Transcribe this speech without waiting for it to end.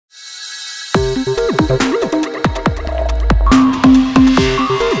Welcome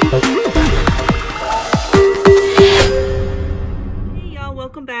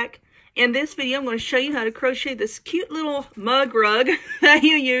back. In this video, I'm going to show you how to crochet this cute little mug rug that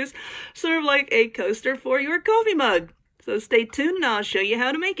you use, sort of like a coaster for your coffee mug. So stay tuned and I'll show you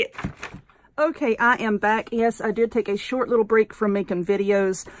how to make it. Okay, I am back. Yes, I did take a short little break from making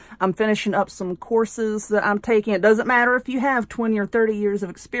videos. I'm finishing up some courses that I'm taking. It doesn't matter if you have 20 or 30 years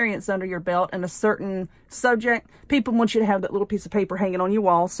of experience under your belt in a certain subject. People want you to have that little piece of paper hanging on your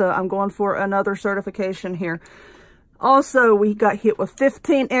wall. So I'm going for another certification here. Also, we got hit with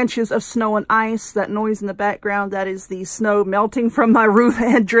 15 inches of snow and ice. That noise in the background, that is the snow melting from my roof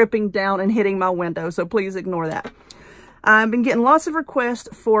and dripping down and hitting my window. So please ignore that. I've been getting lots of requests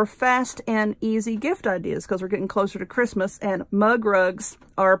for fast and easy gift ideas because we're getting closer to Christmas, and mug rugs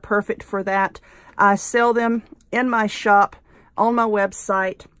are perfect for that. I sell them in my shop on my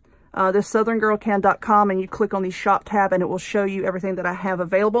website, thissouthern-girl-can.com, and you click on the shop tab and it will show you everything that I have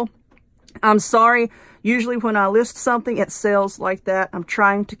available. I'm sorry, usually when I list something, it sells like that. I'm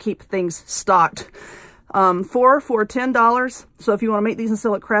trying to keep things stocked. 4 for $10. So if you want to make these and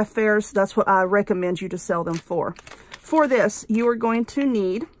sell at craft fairs, that's what I recommend you to sell them for. For this, you are going to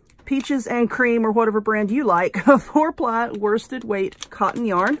need Peaches and Cream, or whatever brand you like, 4-ply worsted weight cotton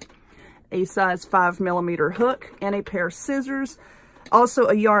yarn, a size 5mm hook, and a pair of scissors, also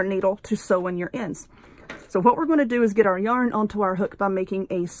a yarn needle to sew in your ends. So what we're going to do is get our yarn onto our hook by making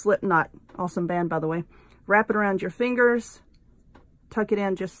a slip knot. Awesome band, by the way. Wrap it around your fingers, tuck it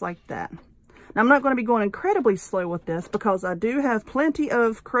in just like that. Now, I'm not going to be going incredibly slow with this because I do have plenty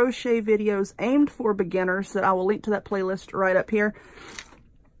of crochet videos aimed for beginners that I will link to that playlist right up here.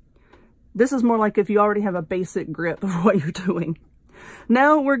 This is more like if you already have a basic grip of what you're doing.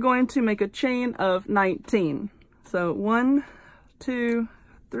 Now we're going to make a chain of 19. So 1, 2,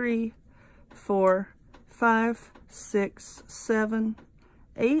 3, 4, 5, 6, 7,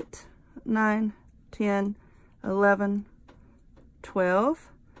 8, 9, 10, 11, 12,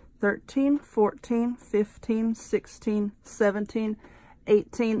 13, 14, 15, 16, 17,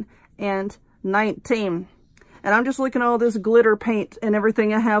 18, and 19. And I'm just looking at all this glitter paint and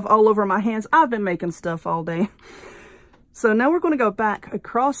everything I have all over my hands. I've been making stuff all day. So now we're going to go back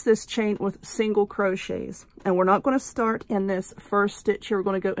across this chain with single crochets. And we're not going to start in this first stitch here. We're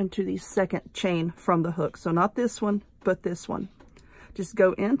going to go into the second chain from the hook. So not this one, but this one. Just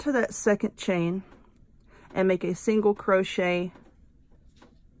go into that second chain and make a single crochet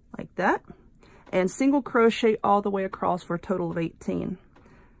like that. And single crochet all the way across for a total of 18.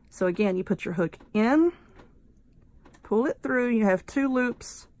 So again, you put your hook in, pull it through. You have 2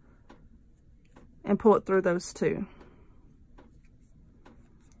 loops and pull it through those 2.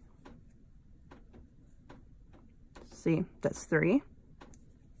 See, that's 3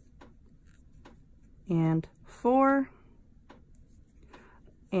 and 4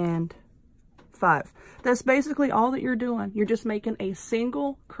 and 5. That's basically all that you're doing. You're just making a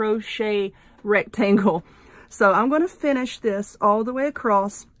single crochet rectangle. So I'm going to finish this all the way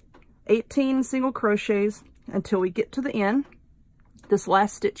across, 18 single crochets until we get to the end, this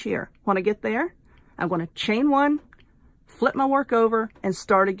last stitch here. When I get there, I'm going to chain 1, flip my work over, and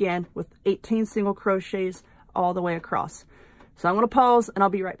start again with 18 single crochets all the way across. So I'm going to pause and I'll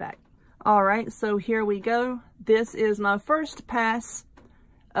be right back. All right, so here we go. This is my first pass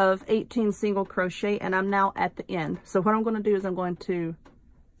of 18 single crochet and I'm now at the end. So what I'm going to do is I'm going to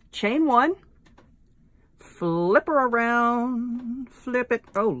chain 1, flip her around, flip it.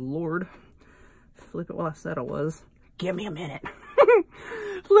 Oh Lord, flip it. Well, I said I was. Give me a minute.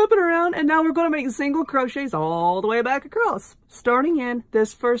 Flip it around, and now we're going to make single crochets all the way back across, starting in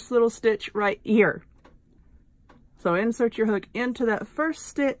this first little stitch right here. So insert your hook into that first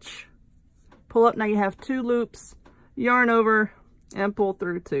stitch, pull up. Now you have 2 loops, yarn over, and pull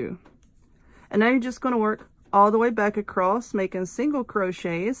through 2. And now you're just going to work all the way back across, making single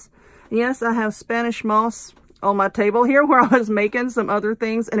crochets. And yes, I have Spanish moss on my table here where I was making some other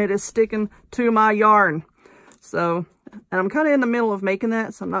things, and it is sticking to my yarn. So, and I'm kind of in the middle of making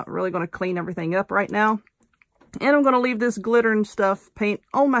that, so I'm not really going to clean everything up right now. And I'm going to leave this glitter and stuff paint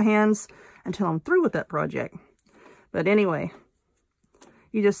on my hands until I'm through with that project. But anyway,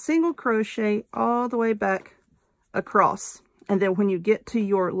 you just single crochet all the way back across. And then when you get to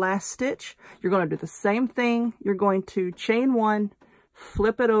your last stitch, you're going to do the same thing. You're going to chain 1,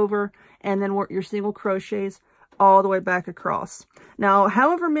 flip it over, and then work your single crochets all the way back across. Now,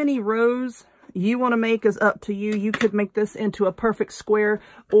 however many rows you want to make is up to you. You could make this into a perfect square,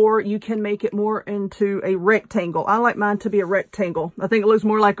 or you can make it more into a rectangle. I like mine to be a rectangle. I think it looks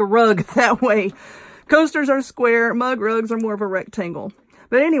more like a rug that way. Coasters are square, mug rugs are more of a rectangle.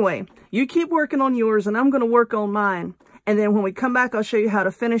 But anyway, you keep working on yours and I'm going to work on mine. And then when we come back, I'll show you how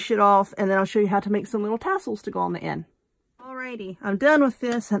to finish it off. And then I'll show you how to make some little tassels to go on the end. Alrighty, I'm done with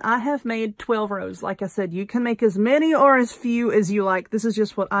this and I have made 12 rows. Like I said, you can make as many or as few as you like. This is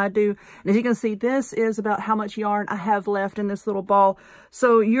just what I do. And as you can see, this is about how much yarn I have left in this little ball.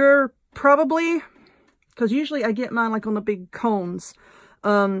 So you're probably, because usually I get mine like on the big cones.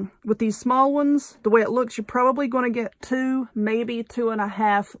 With these small ones, the way it looks, you're probably going to get 2, maybe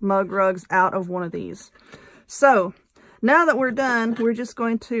 2.5 mug rugs out of one of these. So now that we're done, we're just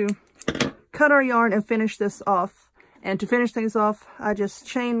going to cut our yarn and finish this off. And to finish things off, I just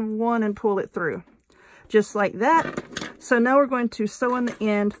chain one and pull it through. Just like that. So now we're going to sew in the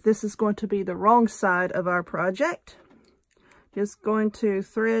end. This is going to be the wrong side of our project. Just going to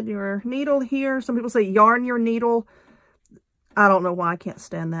thread your needle here. Some people say yarn your needle. I don't know why I can't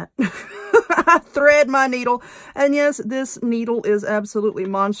stand that. I thread my needle. And yes, this needle is absolutely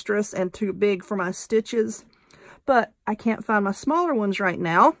monstrous and too big for my stitches. But I can't find my smaller ones right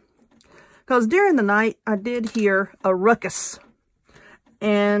now. Because during the night, I did hear a ruckus.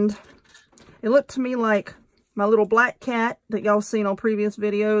 And it looked to me like my little black cat that y'all seen on previous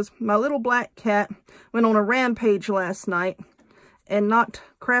videos. My little black cat went on a rampage last night and knocked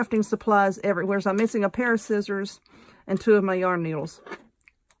crafting supplies everywhere. So I'm missing a pair of scissors and 2 of my yarn needles.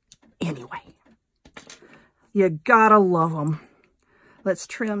 Anyway, you gotta love them. Let's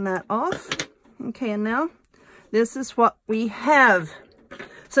trim that off. Okay, and now this is what we have.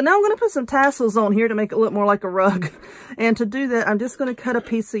 So now I'm going to put some tassels on here to make it look more like a rug. And to do that, I'm just going to cut a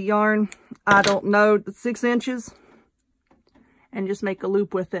piece of yarn, I don't know, 6 inches. And just make a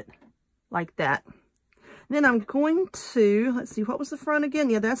loop with it like that. Then I'm going to, let's see, what was the front again?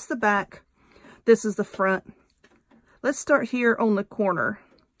 Yeah, that's the back. This is the front. Let's start here on the corner.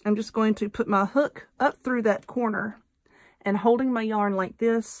 I'm just going to put my hook up through that corner. And holding my yarn like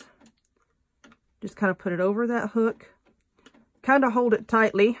this, just kind of put it over that hook. Kind of hold it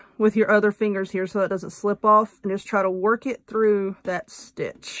tightly with your other fingers here so it doesn't slip off. And just try to work it through that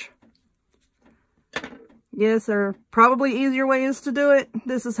stitch. Yes, there are probably easier ways to do it.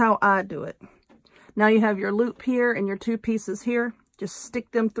 This is how I do it. Now you have your loop here and your 2 pieces here. Just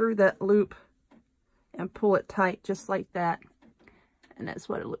stick them through that loop and pull it tight just like that. And that's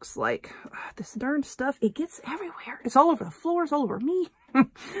what it looks like. This darn stuff, it gets everywhere. It's all over the floor. It's all over me.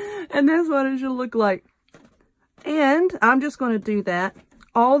 And that's what it should look like. And I'm just going to do that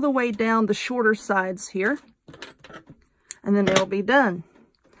all the way down the shorter sides here. And then it'll be done.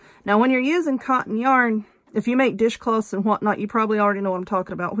 Now, when you're using cotton yarn, if you make dishcloths and whatnot, you probably already know what I'm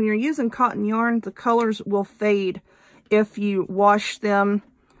talking about. When you're using cotton yarn, the colors will fade if you wash them,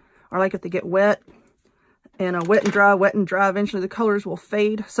 or like if they get wet. And wet and dry, eventually the colors will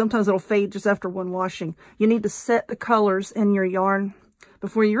fade. Sometimes it'll fade just after one washing. You need to set the colors in your yarn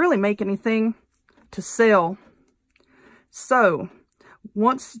before you really make anything to sell. So,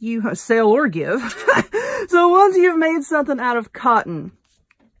 once you sell or give, so once you've made something out of cotton,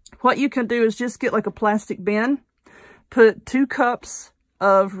 what you can do is just get like a plastic bin, put 2 cups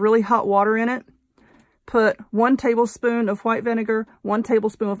of really hot water in it, put 1 tablespoon of white vinegar, 1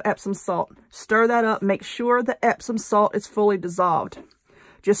 tablespoon of Epsom salt. Stir that up, make sure the Epsom salt is fully dissolved.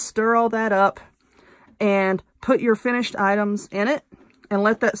 Just stir all that up and put your finished items in it and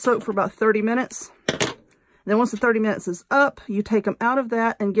let that soak for about 30 minutes. Then once the 30 minutes is up, you take them out of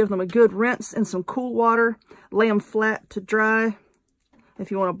that and give them a good rinse in some cool water. Lay them flat to dry.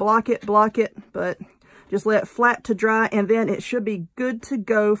 If you want to block it, but just lay it flat to dry, and then it should be good to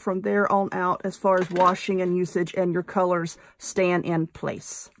go from there on out as far as washing and usage, and your colors stand in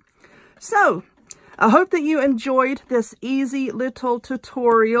place. So, I hope that you enjoyed this easy little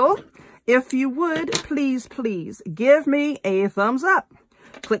tutorial. If you would, please give me a thumbs up.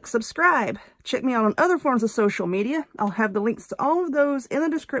 Click subscribe. Check me out on other forms of social media. I'll have the links to all of those in the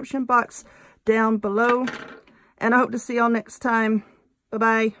description box down below. And I hope to see y'all next time.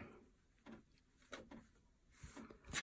 Bye-bye.